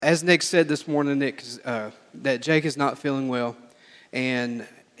As Nick said this morning, that Jake is not feeling well, and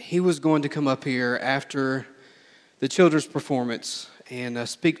he was going to come up here after the children's performance and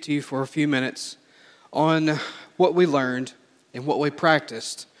speak to you for a few minutes on what we learned and what we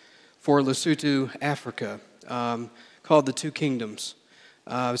practiced for Lesotho, Africa, called the Two Kingdoms.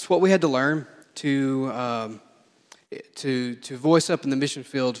 It's what we had to learn to voice up in the mission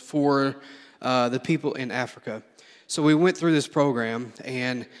field for the people in Africa. So we went through this program,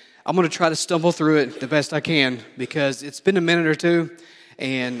 and I'm going to try to stumble through it the best I can because it's been a minute or two,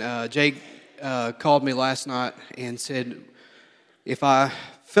 and Jake called me last night and said if I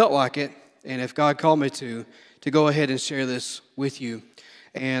felt like it and if God called me to go ahead and share this with you.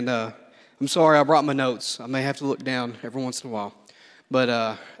 And I'm sorry I brought my notes. I may have to look down every once in a while. But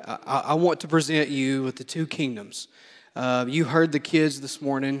I want to present you with the Two Kingdoms. You heard the kids this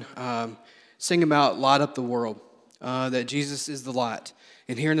morning sing about Light Up the World, that Jesus is the light.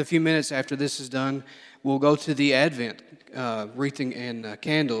 And here in a few minutes after this is done, we'll go to the Advent wreathing and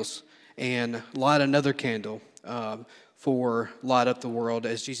candles and light another candle for Light Up the World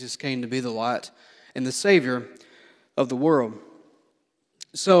as Jesus came to be the light and the Savior of the world.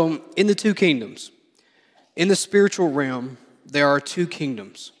 So in the Two Kingdoms, in the spiritual realm, there are two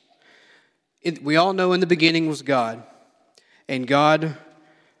kingdoms. We all know in the beginning was God, and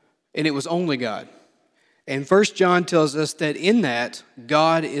it was only God. And 1 John tells us that in that,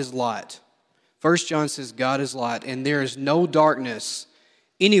 God is light. 1 John says God is light, and there is no darkness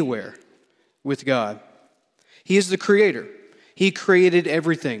anywhere with God. He is the creator. He created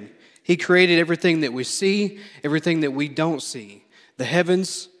everything. He created everything that we see, everything that we don't see, the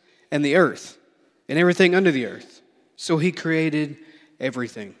heavens and the earth, and everything under the earth. So he created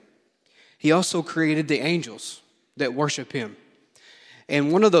everything. He also created the angels that worship him.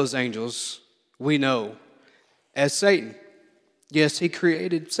 And one of those angels we know as Satan. Yes, he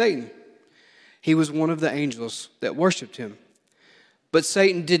created Satan. He was one of the angels that worshiped him. But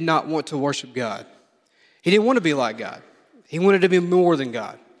Satan did not want to worship God. He didn't want to be like God. He wanted to be more than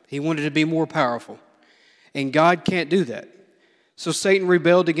God. He wanted to be more powerful. And God can't do that. So Satan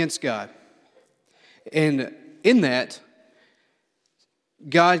rebelled against God. And in that,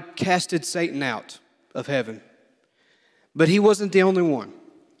 God casted Satan out of heaven. But he wasn't the only one.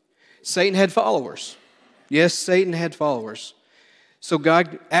 Satan had followers. Yes, Satan had followers. So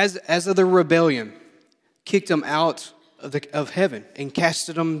God, as of the rebellion, kicked him out of heaven and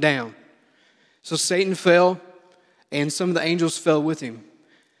casted him down. So Satan fell, and some of the angels fell with him,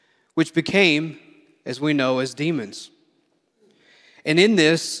 which became, as we know, as demons. And in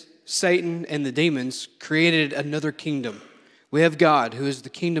this, Satan and the demons created another kingdom. We have God, who is the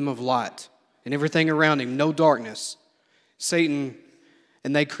kingdom of light, and everything around him, no darkness. Satan,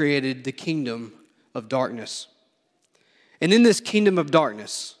 and they created the kingdom of darkness. And in this kingdom of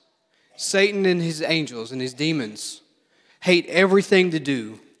darkness, Satan and his angels and his demons hate everything to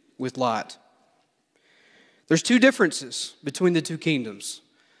do with light. There's two differences between the two kingdoms.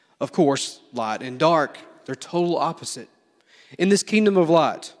 Of course, light and dark, they're total opposite. In this kingdom of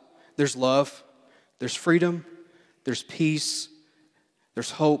light, there's love, there's freedom, there's peace,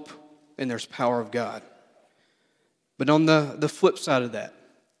 there's hope, and there's power of God. But on the flip side of that,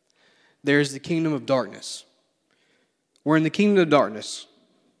 there's the kingdom of darkness. Where in the kingdom of darkness,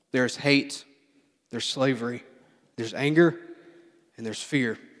 there's hate, there's slavery, there's anger, and there's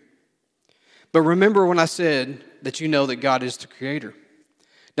fear. But remember when I said that you know that God is the creator.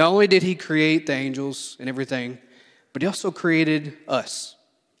 Not only did he create the angels and everything, but he also created us.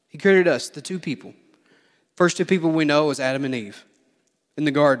 He created us, the two people. First two people we know is Adam and Eve in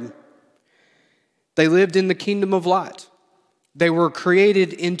the garden. They lived in the kingdom of light. They were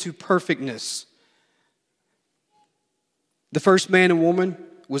created into perfectness. The first man and woman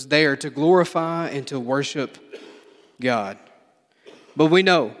was there to glorify and to worship God. But we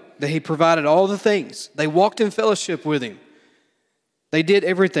know that he provided all the things. They walked in fellowship with him. They did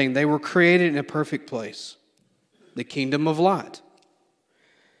everything. They were created in a perfect place, the kingdom of light.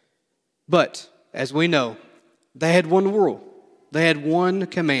 But, as we know, they had one rule. They had one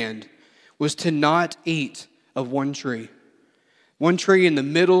command, was to not eat of one tree. One tree in the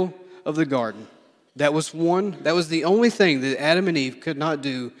middle of the garden. That was the only thing that Adam and Eve could not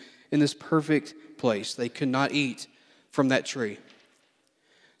do in this perfect place. They could not eat from that tree.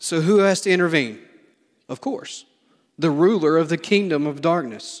 So who has to intervene? Of course, the ruler of the kingdom of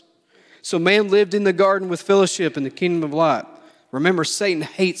darkness. So man lived in the garden with fellowship in the kingdom of light. Remember, Satan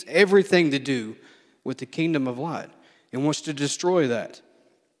hates everything to do with the kingdom of light and wants to destroy that.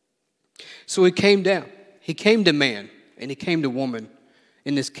 So he came down. He came to man and he came to woman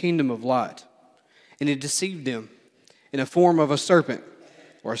in this kingdom of light. And he deceived them in a form of a serpent.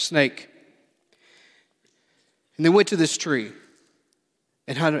 or a snake. And they went to this tree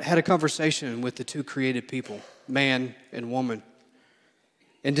and had a conversation with the two created people, man and woman,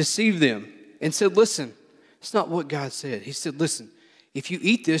 and deceived them and said, listen, it's not what God said. He said, listen, if you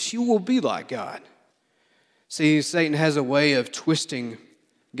eat this, you will be like God. See, Satan has a way of twisting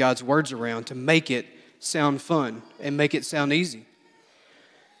God's words around to make it sound fun and make it sound easy.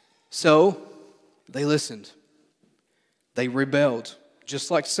 So they listened. They rebelled,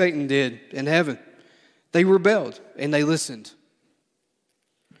 just like Satan did in heaven. They rebelled and they listened.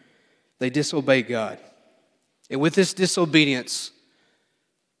 They disobeyed God. And with this disobedience,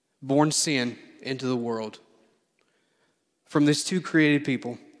 born sin into the world. From these two created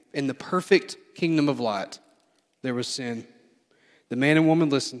people, in the perfect kingdom of light, there was sin. The man and woman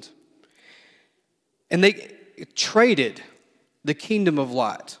listened. And they traded the kingdom of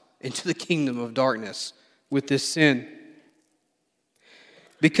light into the kingdom of darkness with this sin.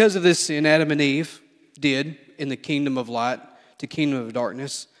 Because of this sin, Adam and Eve did in the kingdom of light to kingdom of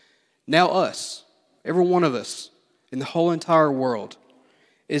darkness. Now us, every one of us in the whole entire world,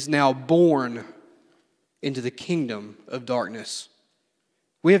 is now born into the kingdom of darkness.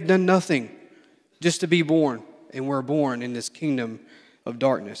 We have done nothing just to be born, and we're born in this kingdom of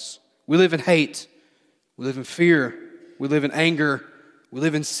darkness. We live in hate. We live in fear. We live in anger. We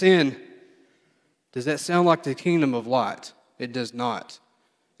live in sin. Does that sound like the kingdom of light? It does not.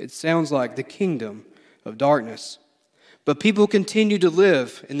 It sounds like the kingdom of darkness. But people continue to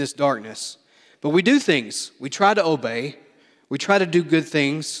live in this darkness. But we do things. We try to obey. We try to do good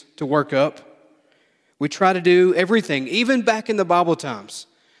things to work up. We try to do everything. Even back in the Bible times,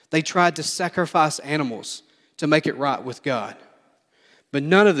 they tried to sacrifice animals to make it right with God. But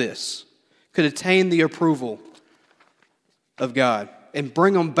none of this could attain the approval of God and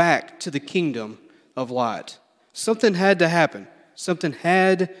bring them back to the kingdom of light. Something had to happen. Something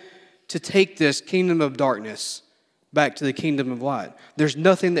had to take this kingdom of darkness back to the kingdom of light. There's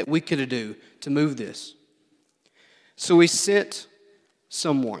nothing that we could do to move this. So he sent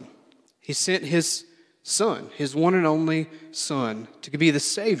someone. He sent his son, his one and only son, to be the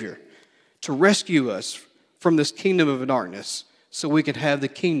Savior, to rescue us from this kingdom of darkness so we could have the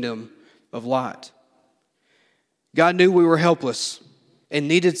kingdom of light. God knew we were helpless and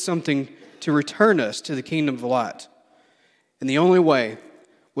needed something to return us to the kingdom of light. And the only way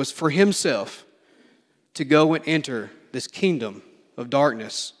was for himself to go and enter this kingdom of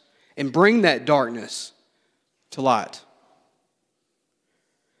darkness and bring that darkness to light.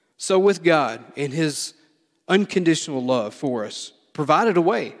 So with God, in his unconditional love for us, provided a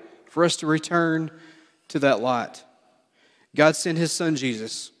way for us to return to that light. God sent his son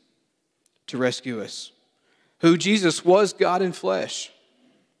Jesus to rescue us, who Jesus was God in flesh,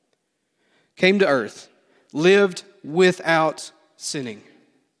 came to earth, lived without sinning,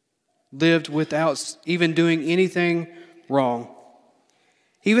 lived without even doing anything wrong.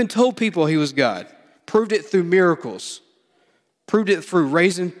 He even told people he was God, proved it through miracles, proved it through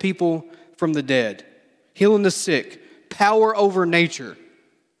raising people from the dead, healing the sick, power over nature.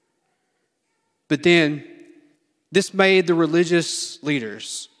 But then this made the religious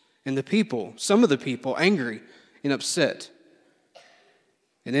leaders and the people, some of the people, angry and upset.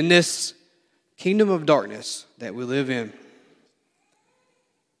 And in this kingdom of darkness that we live in,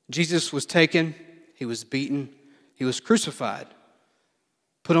 Jesus was taken, he was beaten, he was crucified,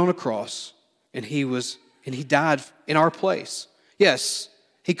 put on a cross, and he died in our place. Yes,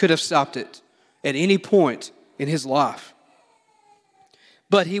 he could have stopped it at any point in his life.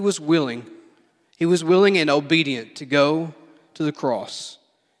 But he was willing and obedient to go to the cross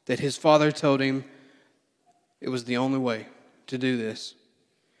that his Father told him it was the only way to do this.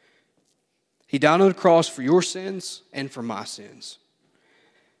 He died on the cross for your sins and for my sins.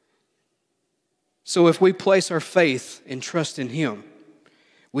 So if we place our faith and trust in him,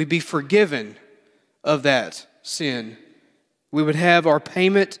 we'd be forgiven of that sin. We would have our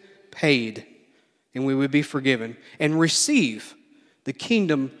payment paid, and we would be forgiven and receive the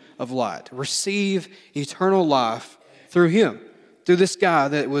kingdom of light, receive eternal life through him, through this guy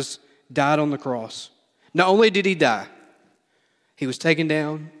that was died on the cross. Not only did he die, he was taken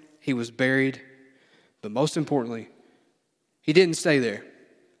down, he was buried, but most importantly, he didn't stay there.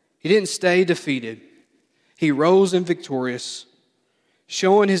 He didn't stay defeated. He rose in victorious,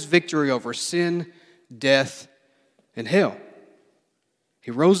 showing his victory over sin, death, and hell. He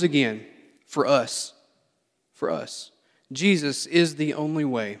rose again for us. For us. Jesus is the only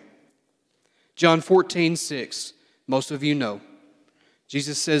way. John 14:6, most of you know.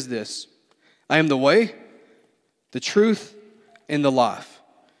 Jesus says this, I am the way, the truth, and the life.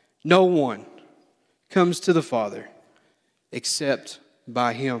 No one comes to the Father except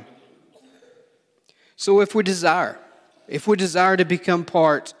by Him. So if we desire to become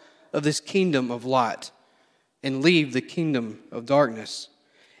part of this kingdom of light and leave the kingdom of darkness,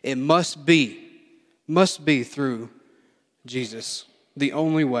 it must be through Jesus, the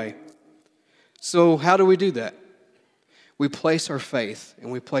only way. So how do we do that? We place our faith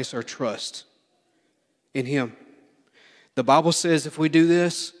and we place our trust in Him. The Bible says if we do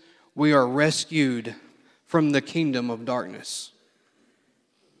this, we are rescued from the kingdom of darkness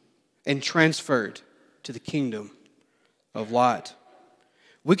and transferred to the kingdom of light.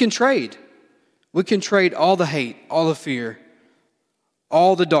 We can trade. We can trade all the hate, all the fear,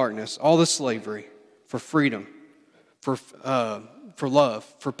 all the darkness, all the slavery for freedom, for love,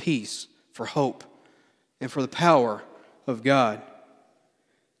 for peace, for hope, and for the power of God.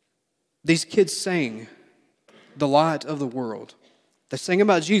 These kids sang the light of the world. They sang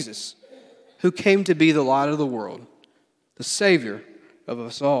about Jesus, who came to be the light of the world, the Savior of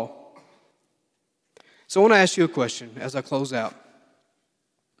us all. So I want to ask you a question as I close out.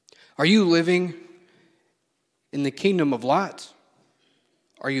 Are you living in the kingdom of light?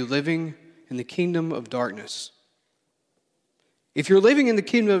 Are you living in the kingdom of darkness? If you're living in the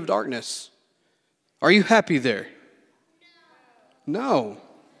kingdom of darkness, are you happy there? No.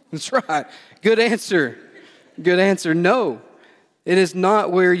 That's right. Good answer. Good answer. No. It is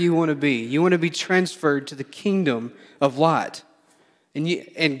not where you want to be. You want to be transferred to the kingdom of light.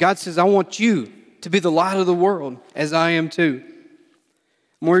 And God says, I want you to be the light of the world as I am too.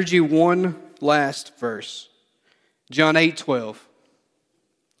 I'm going to read you one last verse. John 8:12.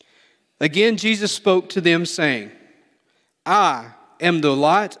 Again, Jesus spoke to them saying, I am the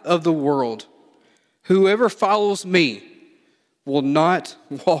light of the world. Whoever follows me will not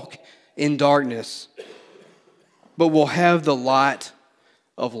walk in darkness, but will have the light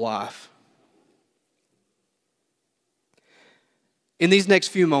of life. In these next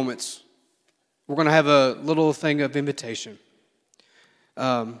few moments, we're going to have a little thing of invitation.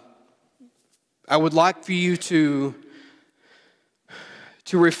 I would like for you to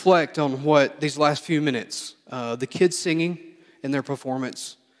reflect on what these last few minutes, the kids singing in their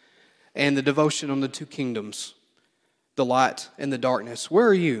performance, and the devotion on the two kingdoms, the light and the darkness. Where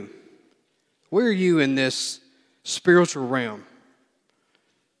are you? Where are you in this spiritual realm?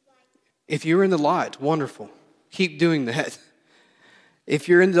 If you're in the light, wonderful. Keep doing that. If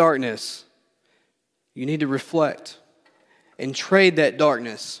you're in darkness, you need to reflect and trade that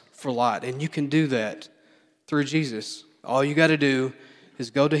darkness for light. And you can do that through Jesus. All you got to do is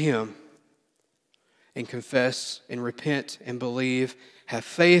go to Him and confess and repent and believe. Have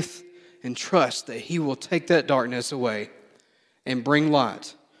faith and trust that He will take that darkness away and bring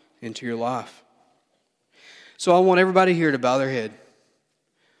light into your life. So I want everybody here to bow their head,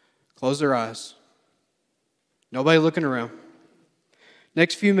 close their eyes. Nobody looking around.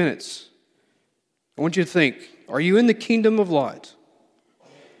 Next few minutes, I want you to think, are you in the kingdom of light?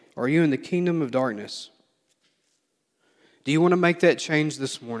 Or are you in the kingdom of darkness? Do you want to make that change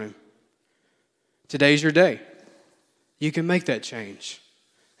this morning? Today's your day. You can make that change.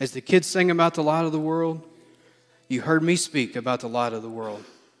 As the kids sing about the light of the world, you heard me speak about the light of the world.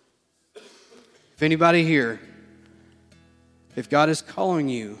 If anybody here, if God is calling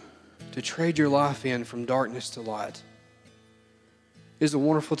you to trade your life in from darkness to light, it's a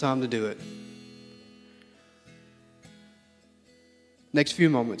wonderful time to do it. Next few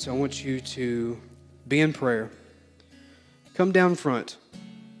moments, I want you to be in prayer. Come down front.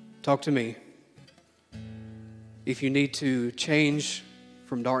 Talk to me. If you need to change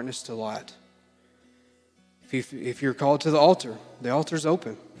from darkness to light. If you're called to the altar's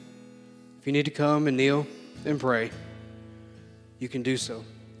open. If you need to come and kneel and pray, you can do so.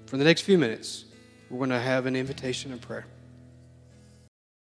 For the next few minutes, we're going to have an invitation of prayer.